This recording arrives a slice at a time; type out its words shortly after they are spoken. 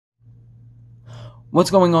What's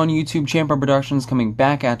going on YouTube? Champa Productions coming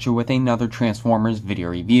back at you with another Transformers video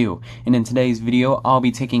review. And in today's video, I'll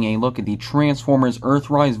be taking a look at the Transformers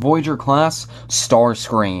Earthrise Voyager class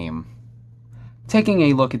Starscream. Taking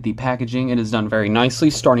a look at the packaging, it is done very nicely.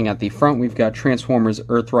 Starting at the front, we've got Transformers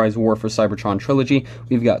Earthrise War for Cybertron Trilogy.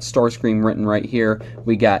 We've got Starscream written right here.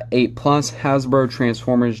 We got 8 Plus Hasbro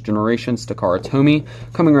Transformers Generations Takara Tomy.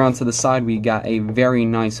 Coming around to the side, we got a very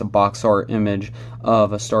nice box art image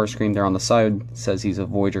of a Starscream there on the side. It says he's a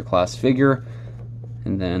Voyager class figure.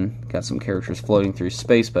 And then got some characters floating through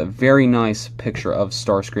space, but very nice picture of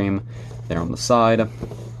Starscream there on the side.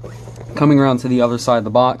 Coming around to the other side of the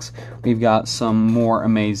box, we've got some more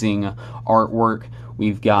amazing artwork.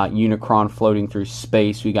 We've got Unicron floating through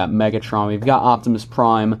space, we got Megatron, we've got Optimus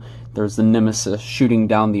Prime, there's the Nemesis shooting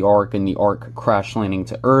down the Ark and the Ark crash landing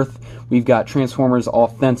to Earth. We've got Transformers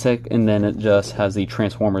Authentic, and then it just has the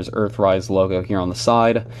Transformers Earthrise logo here on the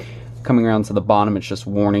side. Coming around to the bottom, it's just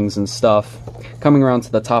warnings and stuff. Coming around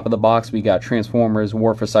to the top of the box, we got Transformers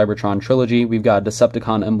War for Cybertron Trilogy. We've got a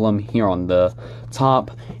Decepticon emblem here on the top.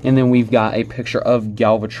 And then we've got a picture of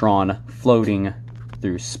Galvatron floating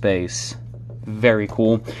through space. Very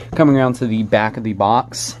cool. Coming around to the back of the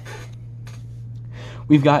box,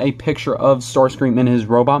 we've got a picture of Starscream in his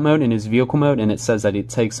robot mode, in his vehicle mode, and it says that it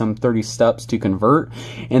takes him 30 steps to convert.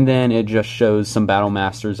 And then it just shows some Battle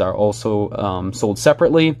Masters are also sold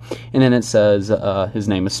separately. And then it says his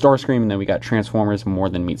name is Starscream, and then we got Transformers More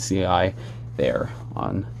Than Meets the Eye there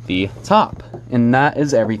on the top. And that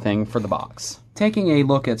is everything for the box. Taking a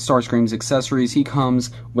look at Starscream's accessories, he comes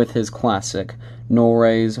with his classic null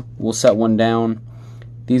rays. We'll set one down.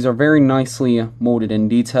 These are very nicely molded and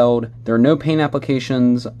detailed. There are no paint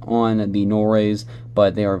applications on the null rays,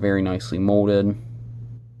 but they are very nicely molded.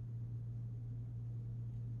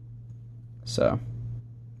 So,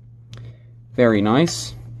 very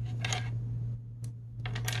nice.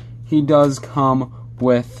 He does come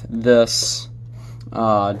with this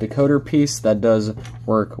decoder piece that does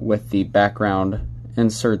work with the background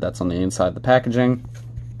insert that's on the inside of the packaging.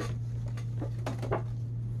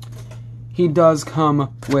 He does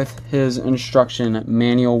come with his instruction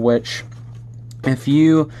manual, which, if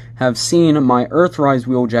you have seen my Earthrise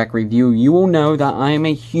Wheeljack review, you will know that I am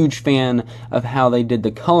a huge fan of how they did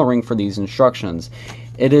the coloring for these instructions.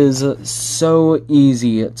 It is so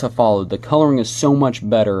easy to follow. The coloring is so much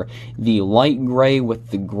better. The light gray with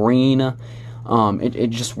the green, it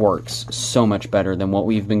just works so much better than what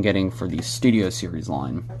we've been getting for the Studio Series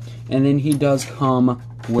line. And then he does come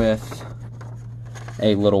with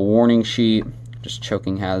a little warning sheet, just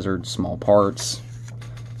choking hazard, small parts.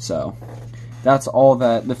 So that's all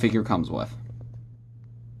that the figure comes with.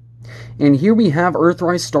 And here we have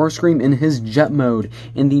Earthrise Starscream in his jet mode,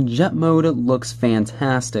 and the jet mode looks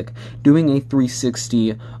fantastic. Doing a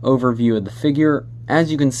 360 overview of the figure,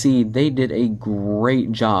 as you can see, they did a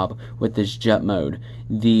great job with this jet mode.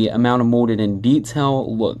 The amount of molded in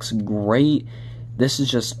detail looks great. This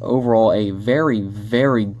is just overall a very,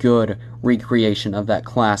 very good recreation of that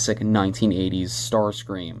classic 1980s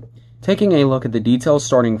Starscream. Taking a look at the details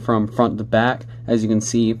starting from front to back, as you can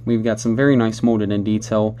see, we've got some very nice molded in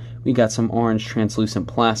detail. We got some orange translucent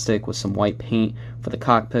plastic with some white paint for the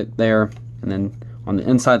cockpit there. And then on the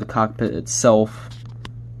inside of the cockpit itself,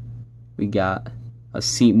 we got a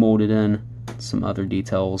seat molded in, some other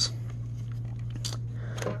details.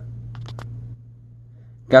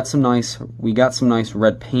 We got some nice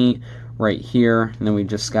red paint right here, and then we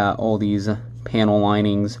just got all these panel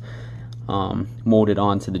linings molded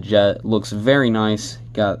onto the jet. Looks very nice.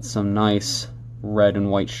 Got some nice red and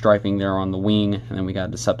white striping there on the wing, and then we got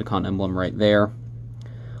a Decepticon emblem right there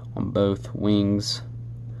on both wings.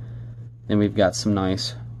 Then we've got some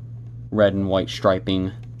nice red and white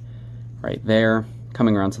striping right there.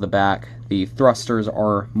 Coming around to the back, the thrusters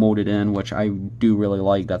are molded in, which I do really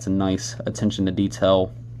like. That's a nice attention to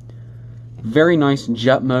detail. Very nice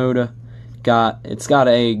jet mode. It's got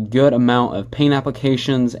a good amount of paint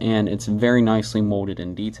applications, and it's very nicely molded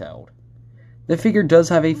and detailed. The figure does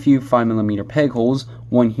have a few 5mm peg holes,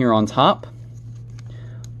 one here on top.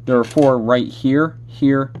 There are 4 right here,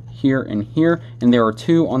 here, here, and here, and there are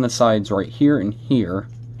 2 on the sides right here and here,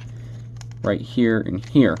 right here and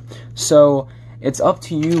here. So it's up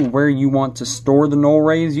to you where you want to store the null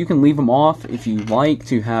rays. You can leave them off if you like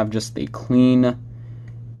to have just a clean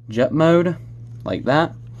jet mode like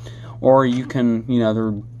that, or you can, there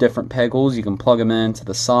are different peg holes. You can plug them into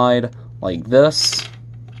the side like this,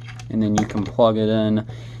 and then you can plug it in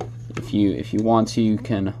if you want to. You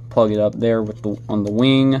can plug it up there with on the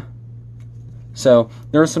wing. So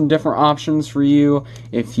there are some different options for you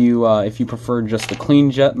if you prefer just the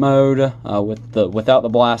clean jet mode without the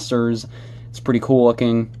blasters. It's pretty cool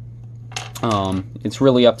looking. It's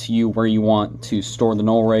really up to you where you want to store the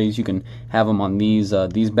null rays. You can have them on these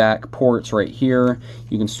back ports right here.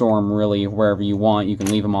 You can store them really wherever you want. You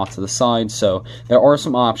can leave them off to the side. So there are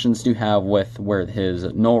some options to have with where his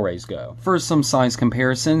null rays go. For some size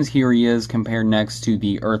comparisons, here he is compared next to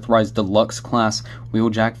the Earthrise Deluxe class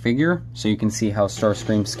Wheeljack figure. So you can see how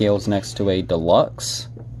Starscream scales next to a Deluxe.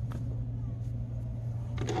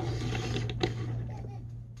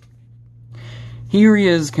 Here he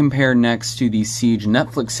is compared next to the Siege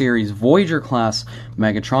Netflix series Voyager class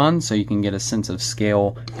Megatron, so you can get a sense of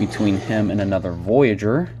scale between him and another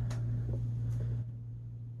Voyager.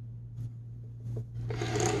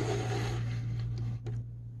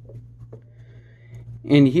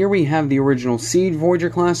 And here we have the original Siege Voyager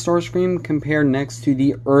class Starscream compared next to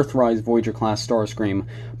the Earthrise Voyager class Starscream.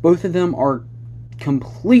 Both of them are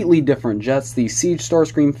completely different jets. The Siege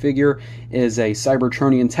Starscream figure is a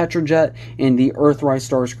Cybertronian Tetrajet, and the Earthrise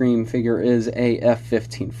Starscream figure is a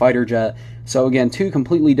F-15 fighter jet. So again, two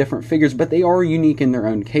completely different figures, but they are unique in their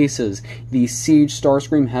own cases. The Siege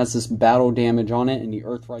Starscream has this battle damage on it, and the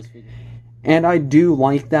Earthrise figure, and I do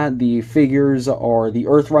like that the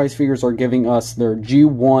Earthrise figures are giving us their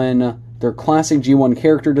their classic G1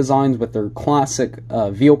 character designs with their classic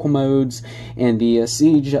vehicle modes, and the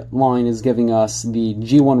Siege line is giving us the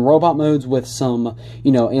G1 robot modes with some,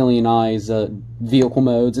 alienized vehicle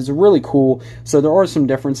modes. It's really cool. So there are some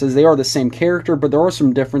differences. They are the same character, but there are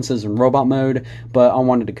some differences in robot mode, but I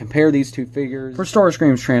wanted to compare these two figures. For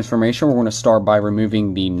Starscream's transformation, we're going to start by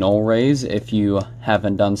removing the null rays. If you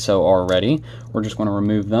haven't done so already, we're just going to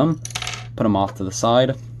remove them, put them off to the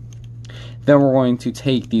side. Then we're going to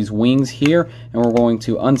take these wings here, and we're going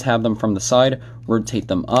to untab them from the side, rotate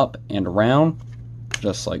them up and around,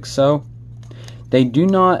 just like so. They do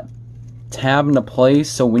not tab into place,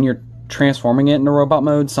 so when you're transforming it into robot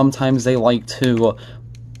mode, sometimes they like to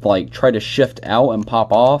try to shift out and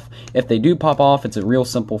pop off. If they do pop off, it's a real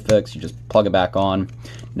simple fix. You just plug it back on,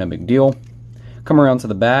 no big deal. Come around to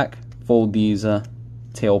the back, fold these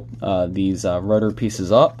rotor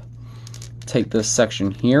pieces up, take this section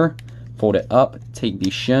here, fold it up, take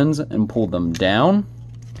these shins and pull them down.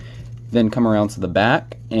 Then come around to the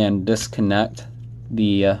back and disconnect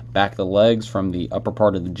the back of the legs from the upper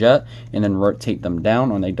part of the jet, and then rotate them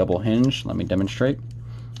down on a double hinge. Let me demonstrate.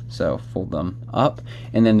 So fold them up,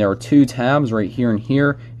 and then there are two tabs right here and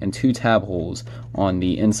here, and two tab holes on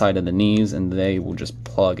the inside of the knees, and they will just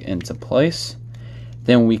plug into place.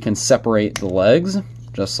 Then we can separate the legs,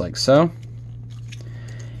 just like so.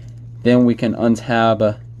 Then we can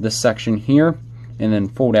untab this section here, and then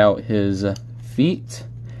fold out his feet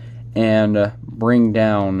and bring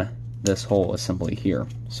down this whole assembly here.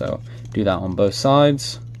 So do that on both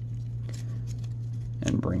sides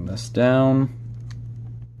and bring this down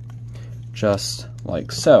just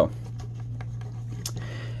like so.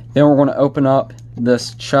 Then we're going to open up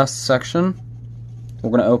this chest section. We're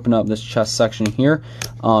going to open up this chest section here.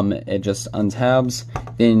 It just untabs.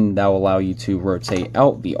 Then that will allow you to rotate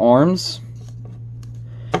out the arms.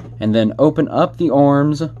 And then open up the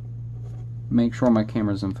arms. Make sure my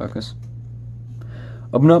camera's in focus.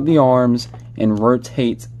 Open up the arms and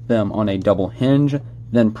rotate them on a double hinge.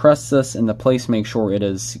 Then press this into place, make sure it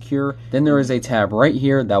is secure. Then there is a tab right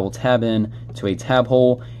here that will tab in to a tab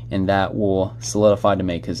hole, and that will solidify to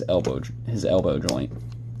make his elbow joint.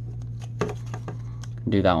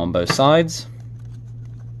 Do that on both sides.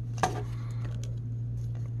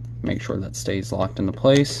 Make sure that stays locked into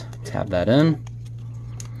place. Tab that in.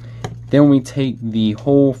 Then we take the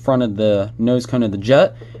whole front of the nose cone of the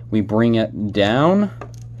jet, we bring it down,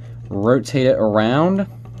 rotate it around,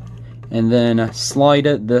 and then slide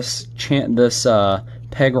it. This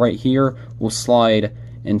peg right here will slide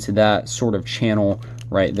into that sort of channel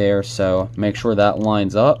right there. So make sure that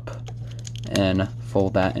lines up and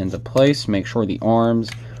fold that into place. Make sure the arms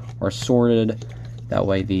are sorted. That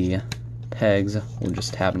way the pegs will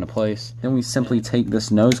just tab into place. Then we simply take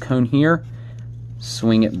this nose cone here,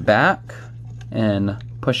 swing it back, and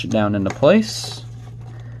push it down into place.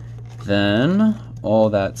 Then all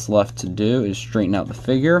that's left to do is straighten out the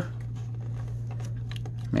figure.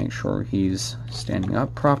 Make sure he's standing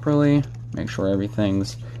up properly. Make sure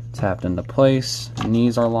everything's tapped into place.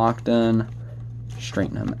 Knees are locked in.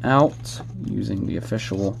 Straighten him out using the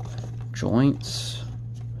official joints.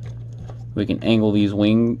 We can angle these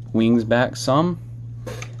wings back some.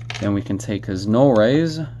 Then we can take his null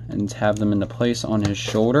rays and tab them into place on his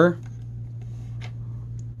shoulder.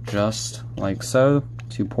 Just like so.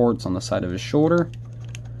 Two ports on the side of his shoulder.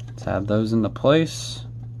 Tab those into place.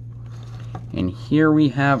 And here we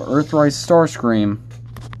have Earthrise Starscream.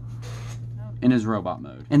 in his robot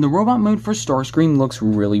mode. And the robot mode for Starscream looks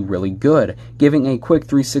really, really good. Giving a quick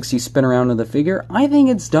 360 spin around of the figure, I think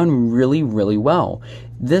it's done really, really well.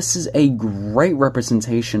 This is a great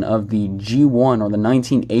representation of the G1 or the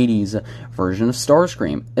 1980s version of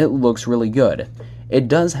Starscream. It looks really good. It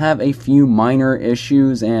does have a few minor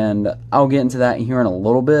issues, and I'll get into that here in a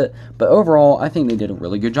little bit, but overall, I think they did a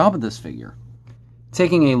really good job with this figure.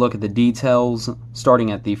 Taking a look at the details,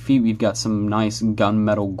 starting at the feet, we've got some nice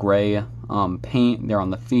gunmetal gray paint there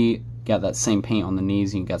on the feet. Got that same paint on the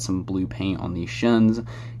knees, you got some blue paint on the shins.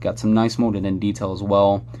 Got some nice molded in detail as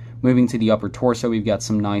well. Moving to the upper torso, we've got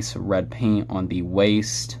some nice red paint on the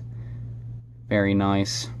waist. Very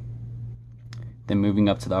nice. Then moving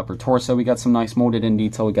up to the upper torso, we got some nice molded in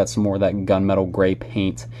detail. We got some more of that gunmetal gray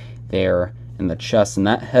paint there in the chest. And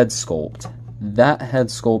that head sculpt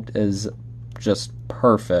is just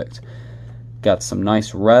perfect. Got some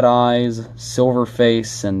nice red eyes, silver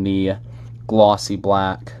face, and the glossy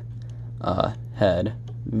black head.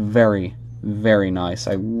 Very, very nice.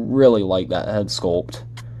 I really like that head sculpt.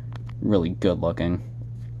 Really good looking.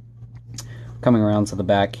 Coming around to the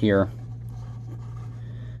back here,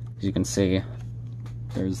 as you can see,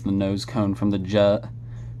 there's the nose cone from the Jet.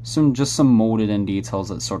 Just some molded in details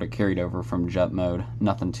that sort of carried over from Jet mode.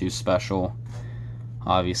 Nothing too special.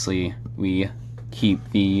 Obviously, we keep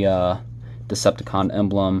the Decepticon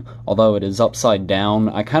emblem, although it is upside down.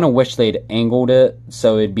 I kind of wish they'd angled it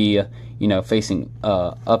so it'd be, you know, facing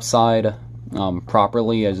upside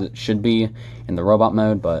properly as it should be in the robot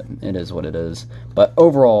mode, but it is what it is. But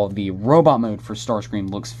overall, the robot mode for Starscream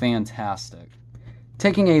looks fantastic.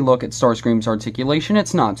 Taking a look at Starscream's articulation,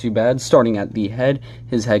 it's not too bad. Starting at the head,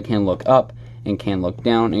 his head can look up and can look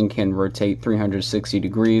down and can rotate 360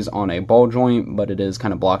 degrees on a ball joint, but it is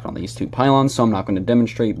kind of blocked on these two pylons, so I'm not going to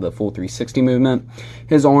demonstrate the full 360 movement.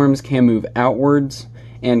 His arms can move outwards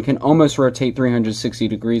and can almost rotate 360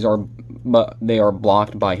 degrees, but they are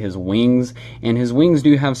blocked by his wings, and his wings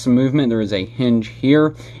do have some movement. There is a hinge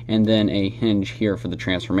here and then a hinge here for the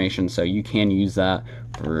transformation, so you can use that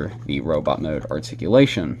for the robot mode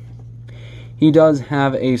articulation. He does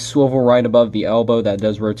have a swivel right above the elbow that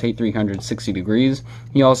does rotate 360 degrees.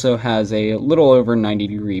 He also has a little over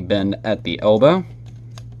 90-degree bend at the elbow.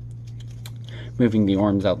 Moving the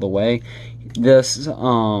arms out the way, this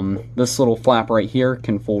little flap right here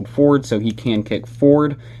can fold forward, so he can kick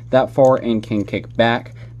forward that far and can kick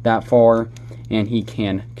back that far, and he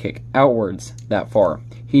can kick outwards that far.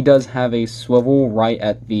 He does have a swivel right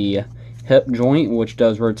at the hip joint, which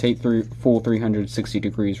does rotate through full 360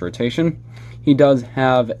 degrees rotation. He does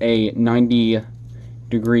have a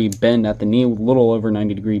 90-degree bend at the knee, a little over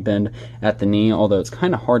 90-degree bend at the knee, although it's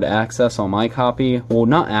kind of hard to access on my copy. Well,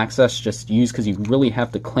 not access, just use, because you really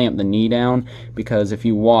have to clamp the knee down, because if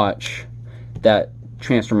you watch, that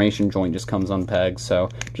transformation joint just comes unpegged, so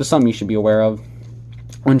just something you should be aware of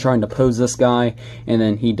when trying to pose this guy. And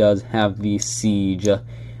then he does have the siege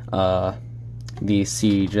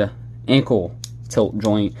ankle tilt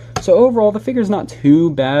joint. So overall, the figure's not too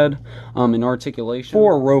bad in articulation.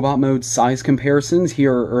 For robot mode size comparisons,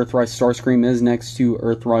 here Earthrise Starscream is next to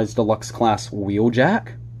Earthrise Deluxe Class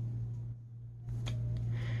Wheeljack.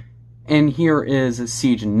 And here is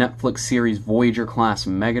Siege Netflix series Voyager Class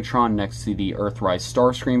Megatron next to the Earthrise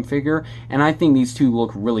Starscream figure, and I think these two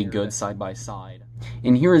look really good side by side.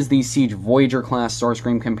 And here is the Siege Voyager Class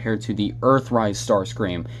Starscream compared to the Earthrise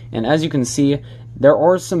Starscream, and as you can see, there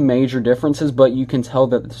are some major differences, but you can tell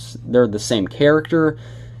that they're the same character.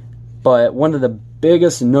 But one of the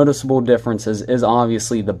biggest noticeable differences is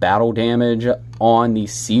obviously the battle damage on the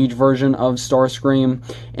Siege version of Starscream,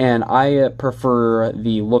 and I prefer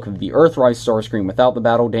the look of the Earthrise Starscream without the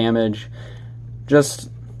battle damage. Just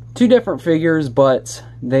two different figures, but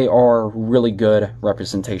they are really good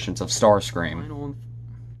representations of Starscream.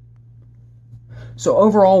 So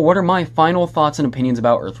overall, what are my final thoughts and opinions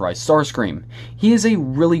about Earthrise Starscream? He is a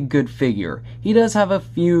really good figure. He does have a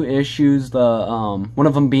few issues, one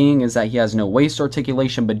of them being is that he has no waist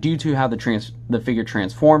articulation, but due to how the figure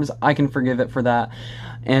transforms, I can forgive it for that.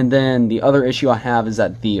 And then the other issue I have is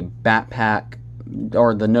that the backpack,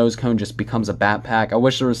 or the nose cone, just becomes a backpack. I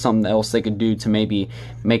wish there was something else they could do to maybe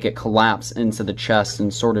make it collapse into the chest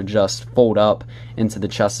and sort of just fold up into the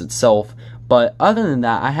chest itself. But other than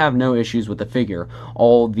that, I have no issues with the figure.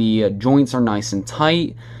 All the joints are nice and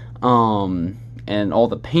tight, and all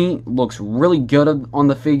the paint looks really good on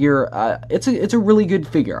the figure. It's a really good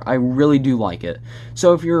figure. I really do like it.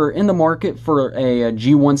 So if you're in the market for a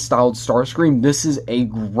G1 styled Starscream, this is a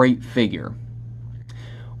great figure.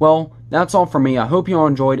 Well, that's all from me. I hope you all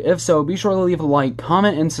enjoyed. If so, be sure to leave a like,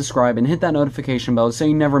 comment, and subscribe, and hit that notification bell so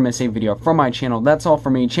you never miss a video from my channel. That's all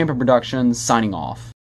from me, Champion Productions, signing off.